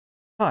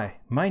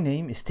Hi, my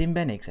name is Tim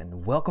Bennix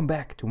and welcome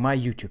back to my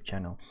YouTube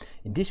channel.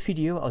 In this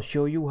video I'll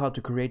show you how to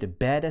create a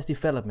badass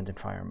development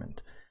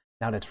environment.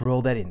 Now let's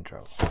roll that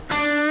intro.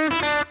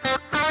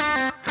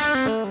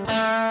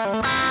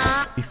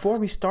 Before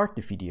we start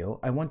the video,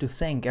 I want to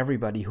thank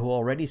everybody who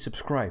already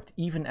subscribed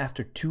even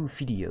after 2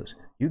 videos.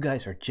 You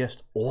guys are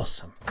just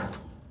awesome.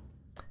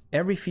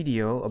 Every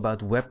video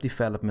about web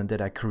development that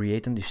I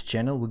create on this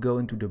channel will go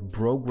into the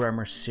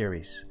Programmer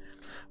series.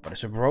 What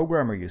is a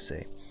programmer, you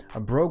say? A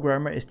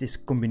programmer is this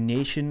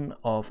combination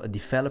of a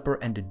developer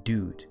and a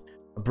dude.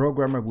 A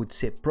programmer would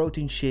sip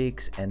protein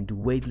shakes and do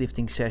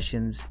weightlifting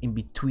sessions in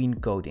between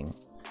coding.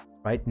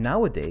 Right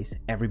nowadays,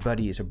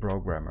 everybody is a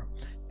programmer.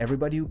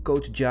 Everybody who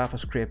codes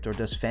JavaScript or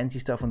does fancy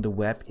stuff on the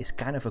web is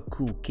kind of a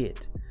cool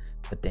kid.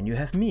 But then you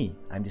have me.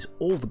 I'm this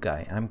old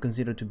guy. I'm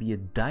considered to be a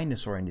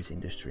dinosaur in this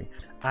industry.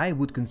 I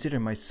would consider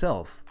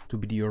myself to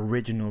be the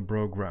original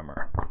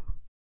programmer.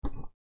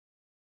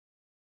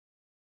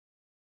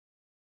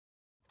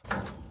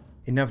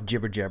 Enough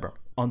jibber jabber,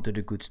 onto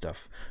the good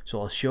stuff. So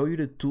I'll show you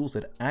the tools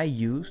that I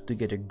use to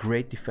get a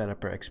great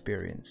developer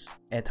experience.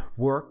 At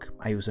work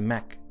I use a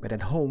Mac, but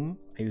at home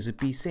I use a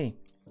PC.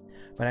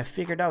 But I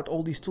figured out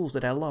all these tools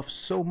that I love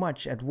so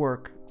much at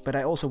work, but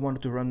I also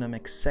wanted to run them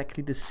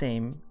exactly the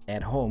same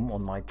at home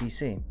on my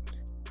PC.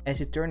 As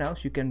it turns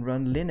out, you can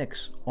run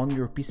Linux on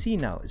your PC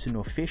now. It's an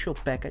official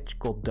package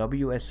called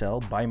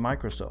WSL by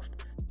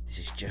Microsoft. This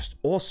is just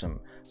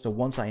awesome. So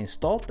once I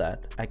installed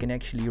that, I can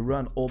actually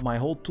run my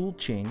whole tool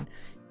chain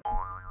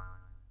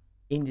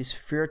in this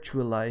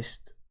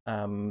virtualized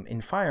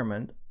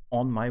environment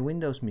on my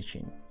Windows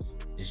machine.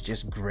 This is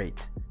just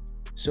great.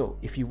 So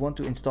if you want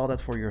to install that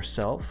for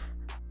yourself,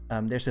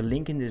 there's a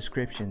link in the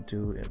description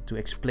to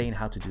explain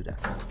how to do that.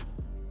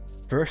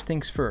 First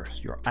things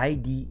first, your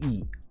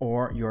IDE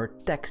or your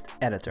text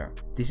editor.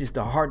 This is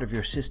the heart of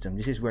your system.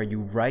 This is where you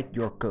write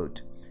your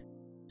code.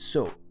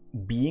 So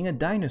being a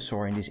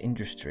dinosaur in this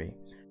industry,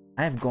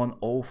 I've gone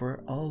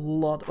over a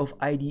lot of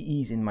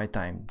IDEs in my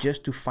time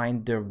just to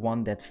find the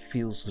one that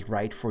feels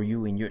right for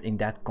you in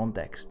that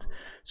context.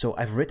 So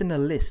I've written a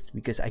list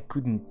because I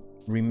couldn't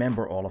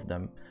remember all of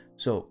them.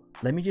 So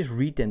let me just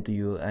read them to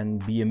you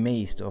and be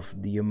amazed of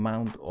the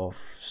amount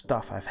of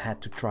stuff I've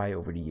had to try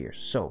over the years.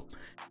 So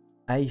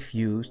I've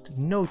used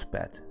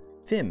Notepad,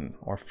 Vim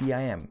or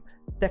VIM,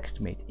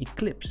 TextMate,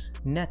 Eclipse,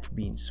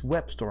 NetBeans,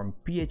 WebStorm,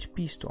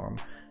 PHPStorm,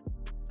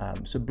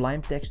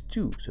 Sublime Text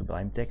 2,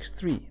 Sublime Text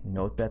 3,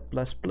 Notepad++,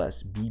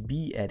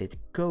 BBEdit,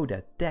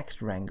 Coda,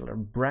 Text Wrangler,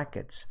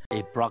 Brackets.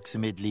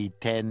 Approximately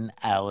 10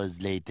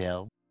 hours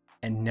later.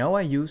 And now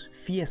I use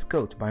VS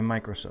Code by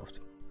Microsoft.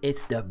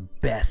 It's the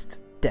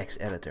best text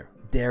editor.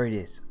 There it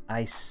is.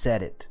 I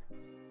said it.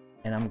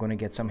 And I'm gonna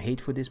get some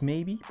hate for this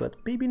maybe, but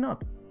maybe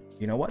not.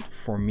 You know what?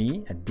 For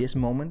me, at this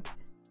moment,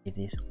 it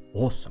is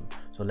awesome.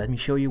 So let me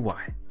show you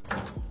why.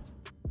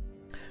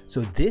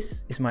 So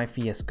this is my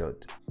VS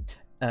Code.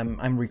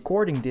 I'm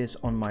recording this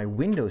on my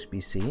Windows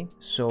PC,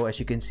 so as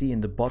you can see in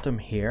the bottom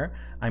here,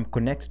 I'm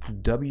connected to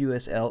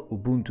WSL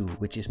Ubuntu,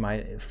 which is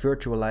my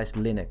virtualized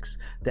Linux.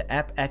 The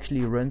app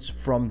actually runs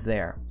from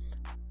there.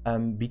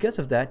 Because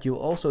of that, you'll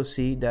also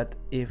see that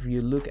if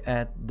you look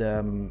at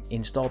the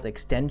installed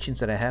extensions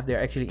that I have,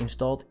 they're actually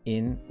installed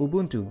in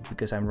Ubuntu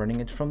because I'm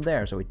running it from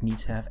there, so it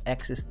needs to have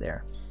access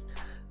there.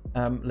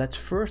 Let's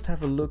first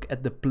have a look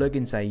at the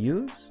plugins I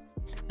use,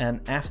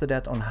 and after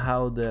that on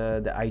how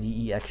the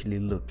IDE actually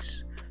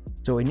looks.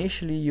 So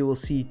initially you will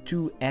see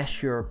 2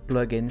 Azure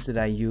plugins that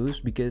I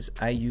use because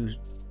I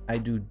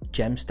do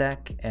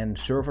Jamstack and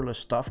serverless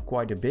stuff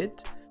quite a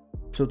bit.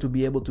 So to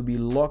be able to be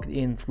logged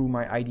in through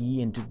my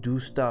IDE and to do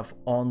stuff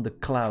on the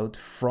cloud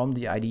from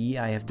the IDE,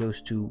 I have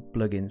those 2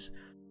 plugins.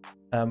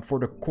 For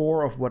the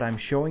core of what I'm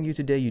showing you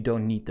today, you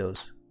don't need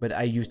those, but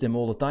I use them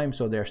all the time,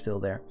 so they're still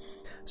there.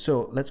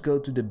 So let's go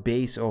to the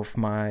base of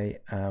my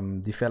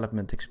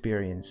development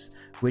experience,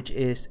 which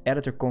is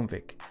editor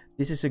config.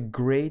 This is a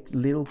great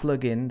little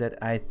plugin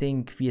that I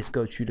think VS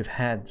Code should have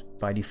had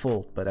by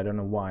default, but I don't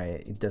know why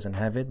it doesn't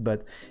have it.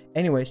 But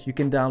anyways, you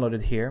can download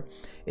it here.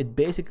 It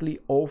basically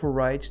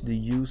overrides the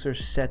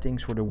user's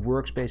settings for the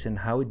workspace and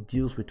how it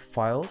deals with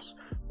files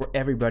for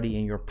everybody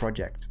in your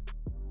project.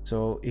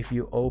 So if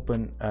you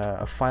open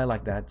a file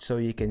like that, so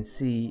you can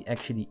see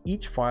actually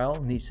each file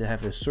needs to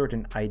have a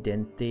certain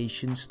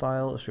indentation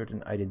style, a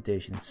certain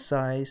indentation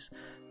size,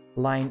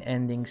 line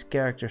endings,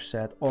 character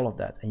set, all of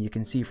that. And you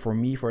can see for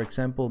me, for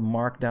example,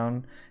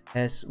 Markdown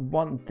has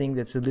one thing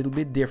that's a little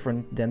bit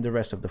different than the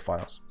rest of the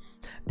files.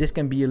 This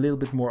can be a little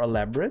bit more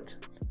elaborate,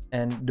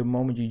 and the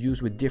moment you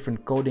use with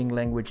different coding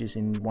languages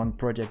in one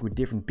project with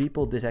different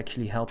people, this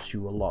actually helps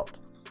you a lot.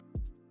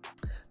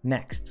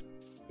 Next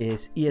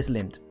is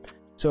ESLint.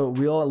 So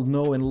we all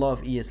know and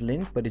love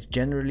ESLint, but it's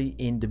generally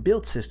in the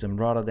build system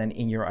rather than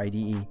in your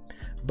IDE.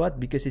 But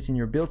because it's in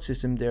your build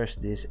system, there's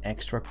this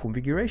extra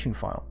configuration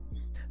file.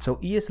 So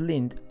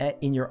ESLint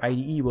in your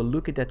IDE will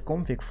look at that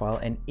config file,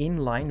 and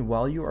inline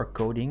while you are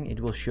coding, it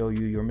will show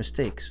you your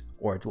mistakes,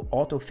 or it will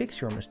auto fix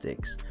your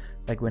mistakes.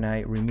 Like when I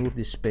remove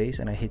this space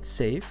and I hit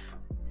save,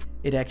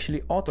 it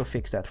actually auto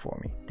fixed that for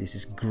me. This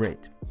is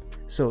great.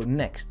 So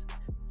next,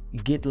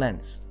 Git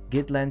Lens.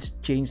 Git Lens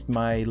changed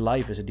my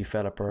life as a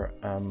developer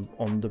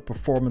on the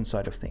performance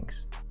side of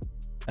things.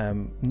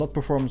 Not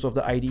performance of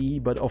the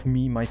IDE, but of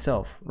me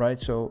myself,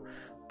 right? So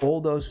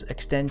all those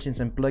extensions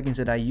and plugins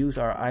that I use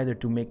are either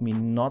to make me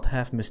not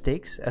have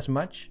mistakes as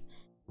much,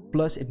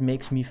 plus it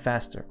makes me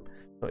faster.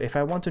 So if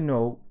I want to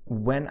know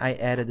when I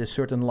added a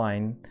certain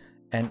line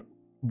and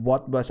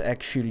what was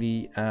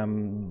actually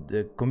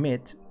the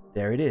commit,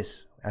 there it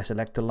is. I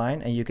select the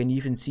line, and you can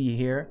even see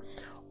here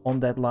on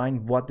that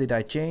line, what did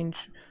I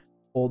change,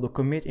 all the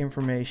commit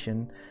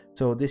information.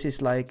 So this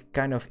is like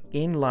kind of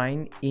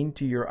inline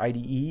into your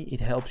IDE. It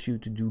helps you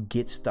to do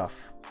Git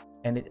stuff,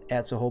 and it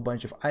adds a whole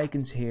bunch of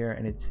icons here,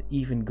 and it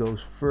even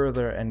goes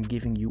further and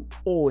giving you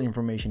all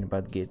information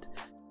about Git.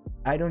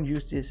 I don't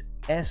use this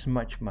as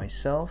much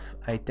myself.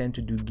 I tend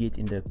to do Git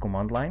in the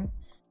command line,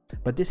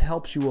 but this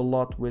helps you a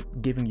lot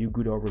with giving you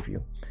good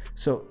overview.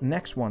 So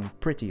next one,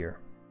 Prettier.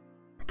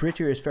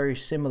 Prettier is very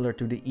similar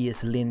to the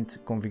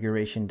ESLint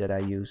configuration that I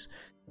use,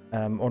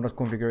 or not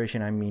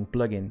configuration, I mean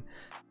plugin.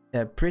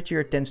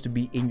 Prettier tends to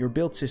be in your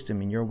build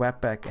system, in your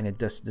Webpack, and it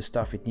does the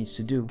stuff it needs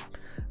to do.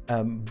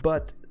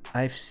 But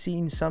I've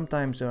seen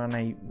sometimes when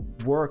I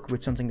work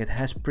with something that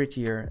has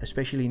Prettier,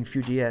 especially in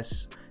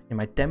vue.js, in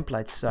my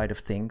template side of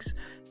things,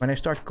 when I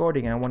start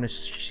coding and I want to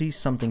see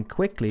something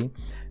quickly,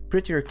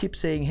 Prettier keeps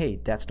saying,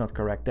 hey, that's not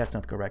correct,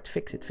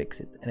 fix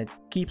it. And it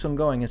keeps on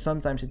going, and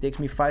sometimes it takes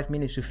me 5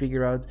 minutes to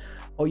figure out,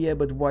 oh yeah,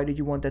 but why did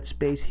you want that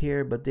space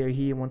here, but there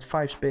here you want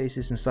 5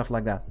 spaces and stuff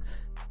like that.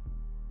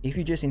 If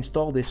you just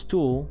install this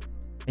tool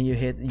and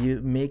you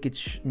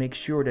make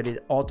sure that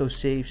it auto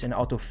saves and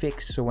auto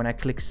fix, so when I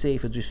click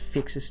save, it just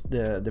fixes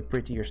the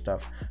Prettier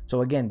stuff.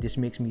 So again, this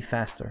makes me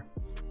faster.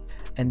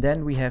 And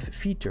then we have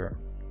Feature.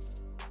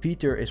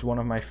 Feature is one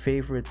of my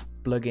favorite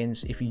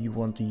plugins if you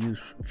want to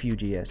use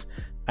Vue.js.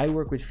 I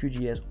work with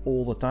Vue.js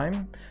all the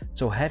time,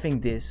 so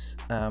having this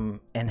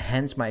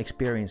enhances my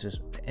experience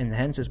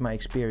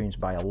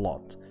by a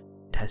lot.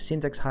 It has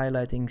syntax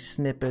highlighting,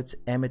 snippets,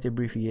 Emmet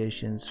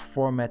abbreviations,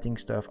 formatting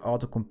stuff,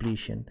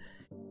 auto-completion.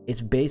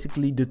 It's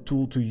basically the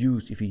tool to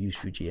use if you use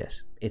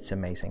Vue.js. It's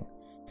amazing.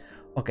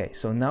 Okay,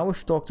 so now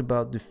we've talked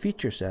about the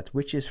feature set,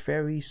 which is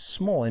very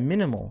small and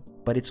minimal,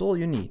 but it's all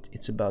you need.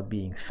 It's about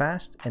being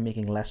fast and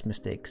making less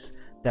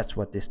mistakes. That's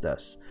what this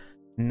does.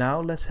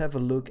 Now let's have a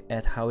look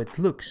at how it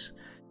looks,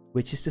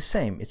 which is the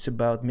same. It's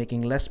about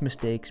making less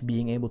mistakes,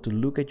 being able to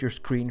look at your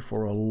screen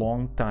for a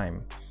long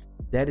time.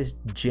 That is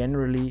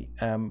generally,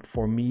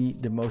 for me,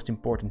 the most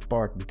important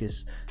part,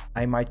 because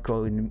I might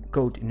code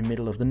in the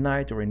middle of the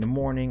night or in the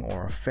morning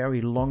or a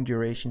very long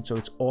duration. So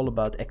it's all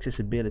about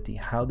accessibility.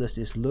 How does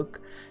this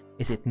look?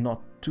 Is it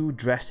not too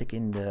drastic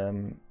in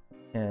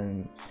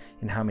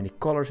how many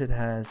colors it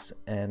has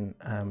and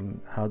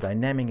how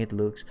dynamic it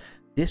looks?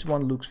 This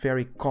one looks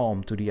very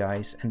calm to the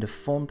eyes, and the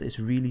font is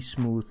really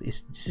smooth.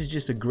 This is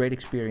just a great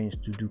experience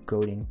to do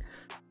coding.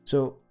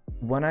 So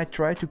when I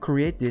tried to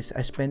create this,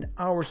 I spent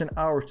hours and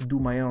hours to do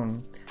my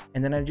own,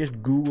 and then I just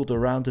Googled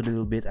around a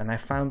little bit and I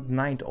found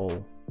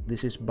Night-Owl.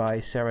 This is by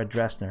Sarah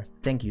Drasner.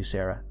 Thank you,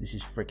 Sarah. This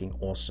is freaking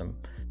awesome.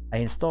 I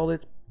installed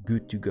it,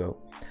 good to go.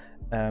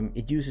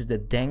 It uses the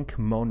Dank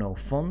Mono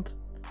font.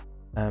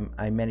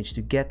 I managed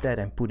to get that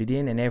and put it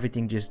in, and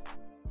everything just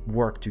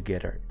worked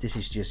together. This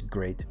is just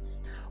great.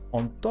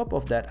 On top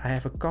of that, I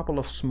have a couple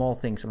of small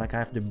things, like I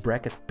have the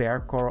bracket pair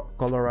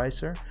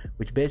colorizer,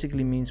 which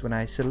basically means when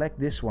I select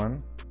this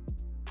one,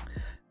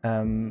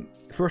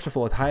 first of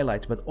all it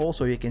highlights, but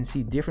also you can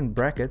see different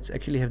brackets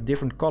actually have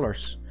different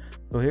colors.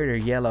 So here they're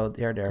yellow,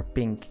 there they're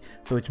pink,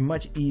 so it's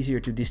much easier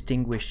to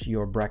distinguish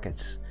your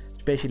brackets,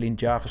 especially in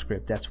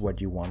JavaScript. That's what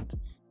you want.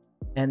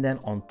 And then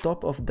on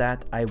top of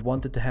that, I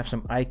wanted to have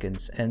some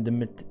icons, and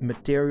the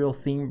Material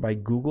theme by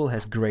Google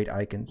has great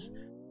icons.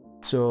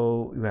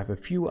 So you have a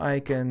view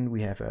icon,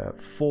 we have a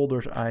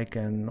folders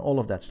icon, all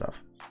of that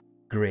stuff.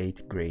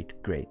 Great.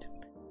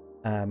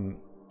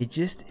 It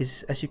just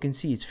is, as you can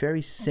see, it's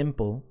very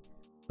simple,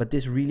 but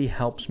this really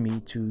helps me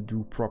to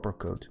do proper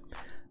code.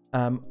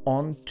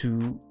 On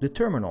to the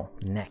terminal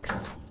next.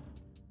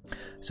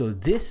 So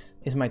this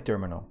is my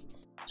terminal.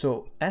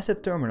 So as a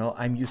terminal,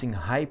 I'm using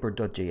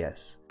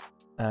Hyper.js.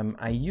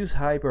 I use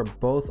Hyper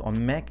both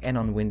on Mac and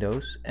on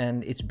Windows,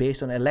 and it's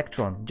based on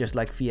Electron, just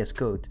like VS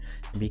Code.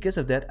 Because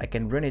of that, I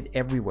can run it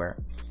everywhere.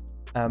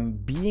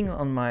 Being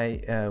on my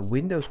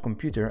Windows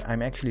computer,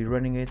 I'm actually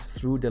running it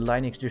through the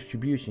Linux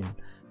distribution,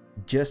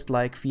 just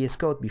like VS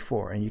Code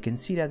before. And you can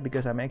see that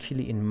because I'm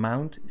actually in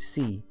Mount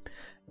C.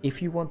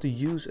 If you want to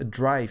use a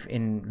drive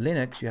in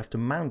Linux, you have to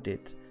mount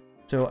it.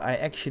 So I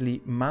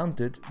actually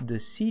mounted the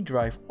C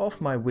drive of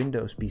my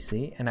Windows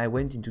PC, and I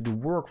went into the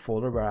work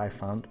folder where I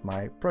found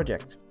my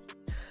project.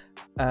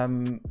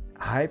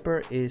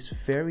 Hyper is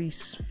very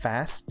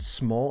fast,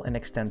 small, and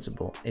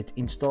extensible. It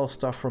installs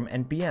stuff from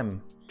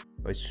NPM.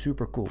 It's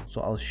super cool.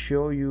 So I'll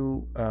show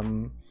you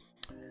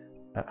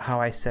how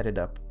I set it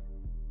up.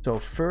 So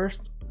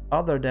first,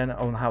 other than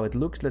on how it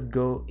looks, let's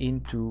go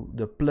into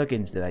the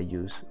plugins that I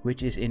use,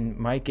 which is in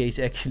my case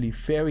actually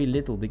very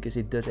little because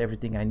it does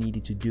everything I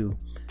needed to do.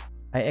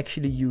 I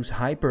actually use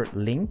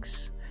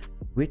hyperlinks,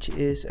 which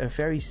is a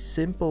very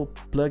simple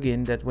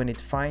plugin that when it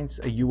finds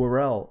a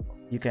URL,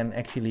 you can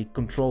actually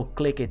control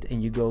click it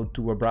and you go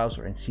to a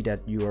browser and see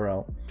that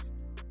URL.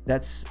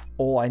 That's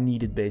all I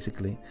needed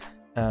basically,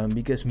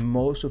 because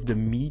most of the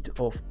meat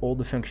of all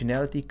the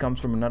functionality comes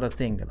from another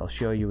thing that I'll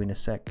show you in a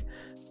sec.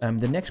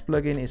 The next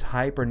plugin is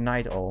Hyper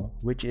Night Owl,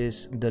 which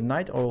is the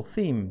Night Owl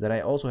theme that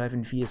I also have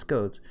in VS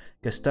Code,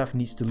 because stuff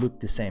needs to look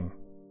the same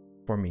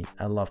for me.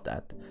 I love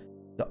that.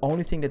 The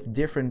only thing that's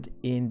different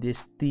in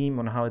this theme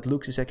on how it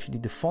looks is actually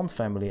the font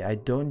family. I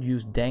don't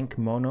use Dank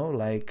Mono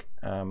like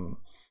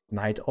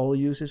Night Owl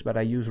uses, but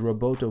I use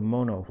Roboto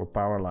Mono for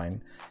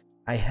Powerline.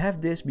 I have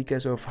this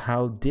because of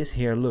how this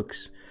here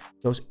looks.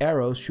 Those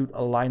arrows should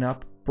align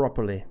up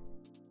properly.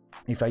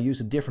 If I use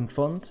a different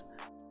font,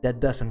 that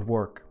doesn't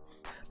work.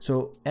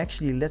 So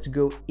actually let's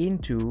go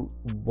into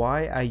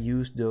why I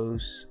use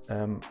those,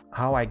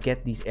 how I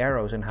get these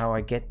arrows and how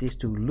I get this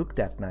to look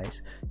that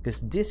nice.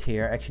 Because this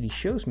here actually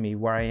shows me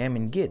where I am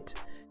in Git.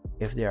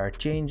 If there are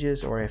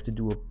changes or I have to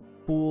do a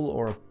pull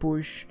or a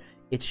push,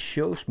 it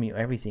shows me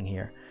everything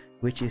here,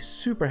 which is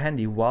super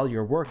handy while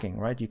you're working,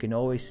 right? You can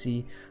always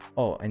see,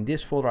 oh, in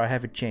this folder I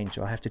have a change,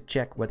 so I have to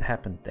check what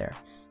happened there.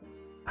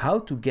 How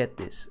to get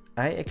this?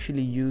 I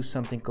actually use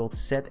something called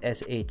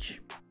setsh,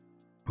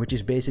 which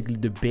is basically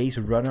the base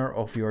runner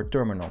of your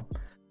terminal.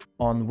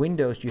 On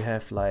Windows you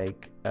have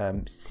like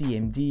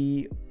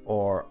CMD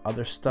or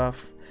other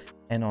stuff,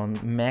 and on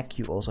Mac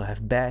you also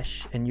have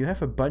bash, and you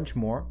have a bunch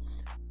more,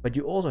 but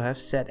you also have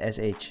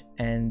setsh,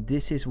 and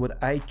this is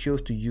what I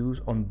chose to use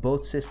on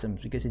both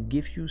systems because it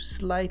gives you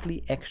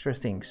slightly extra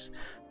things.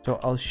 So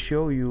I'll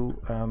show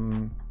you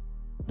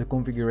the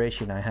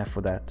configuration I have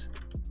for that.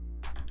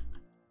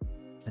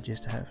 I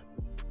just have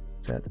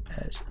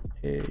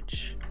setsh-rc.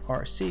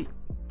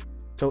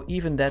 So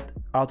even that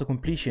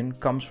auto-completion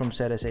comes from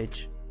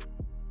setsh.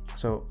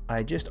 So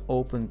I just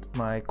opened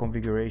my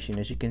configuration.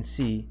 As you can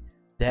see,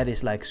 that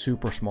is like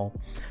super small.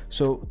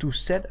 So to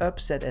set up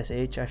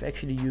setsh, I've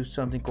actually used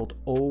something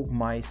called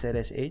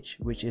oh-my-zsh,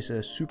 which is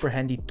a super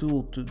handy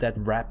tool that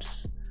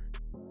wraps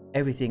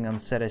everything on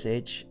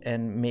setsh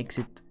and makes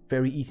it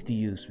very easy to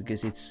use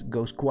because it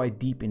goes quite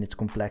deep in its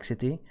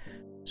complexity.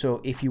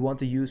 So if you want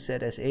to use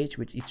setsh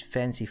with its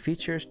fancy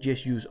features,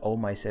 just use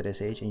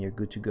oh-my-zsh and you're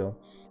good to go.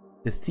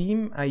 The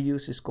theme I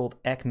use is called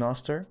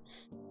Agnoster,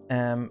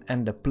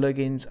 and the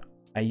plugins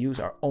I use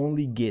are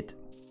only Git.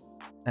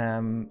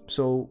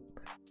 So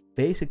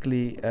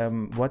basically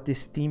what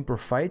this theme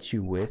provides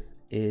you with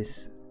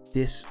is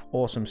this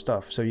awesome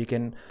stuff. So you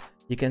can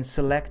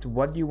select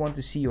what you want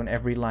to see on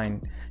every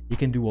line. You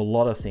can do a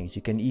lot of things.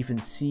 You can even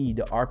see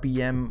the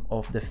RPM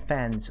of the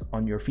fans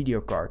on your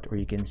video card, or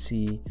you can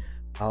see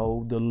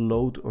how the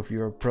load of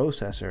your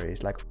processor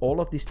is. Like all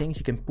of these things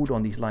you can put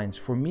on these lines.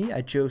 For me,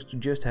 I chose to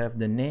just have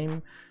the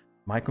name,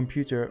 my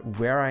computer,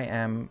 where I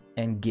am,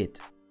 and Git.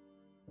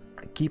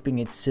 Keeping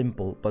it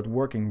simple, but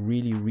working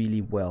really,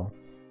 really well.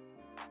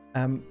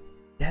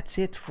 That's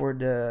it for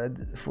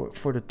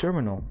the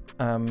terminal.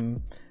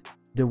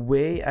 The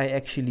way I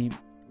actually,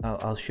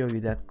 I'll show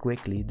you that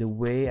quickly. The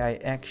way I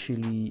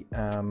actually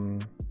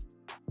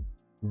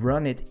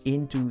run it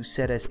into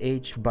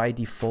setsh by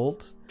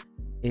default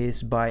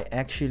is by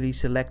actually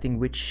selecting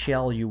which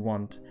shell you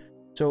want.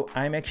 So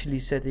I'm actually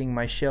setting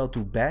my shell to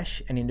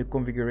bash, and in the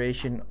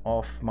configuration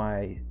of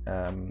my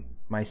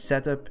my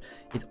setup,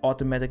 it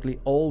automatically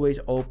always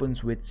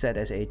opens with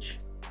setsh.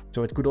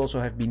 So it could also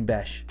have been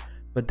bash,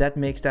 but that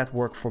makes that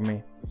work for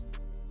me.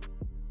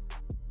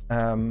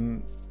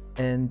 And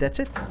that's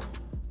it.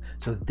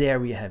 So there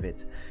we have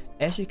it.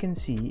 As you can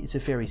see, it's a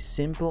very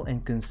simple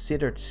and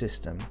considered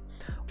system.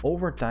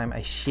 Over time,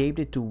 I shaped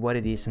it to what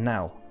it is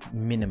now,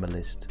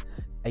 minimalist.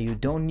 And you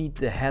don't need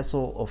the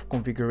hassle of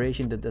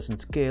configuration that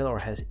doesn't scale or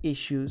has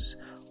issues.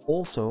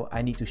 Also,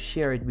 I need to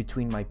share it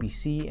between my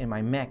PC and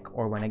my Mac,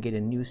 or when I get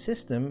a new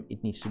system,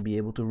 it needs to be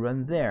able to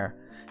run there.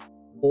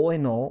 All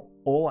in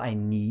all I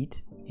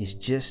need is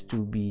just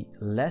to be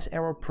less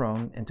error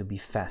prone and to be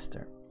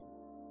faster.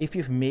 If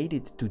you've made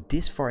it to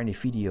this far in the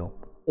video,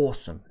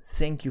 awesome,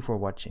 thank you for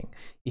watching.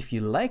 If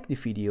you like the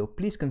video,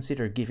 please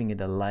consider giving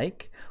it a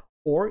like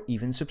or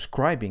even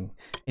subscribing.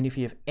 And if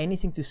you have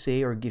anything to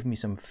say or give me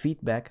some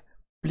feedback,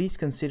 please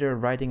consider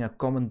writing a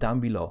comment down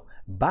below.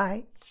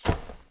 Bye!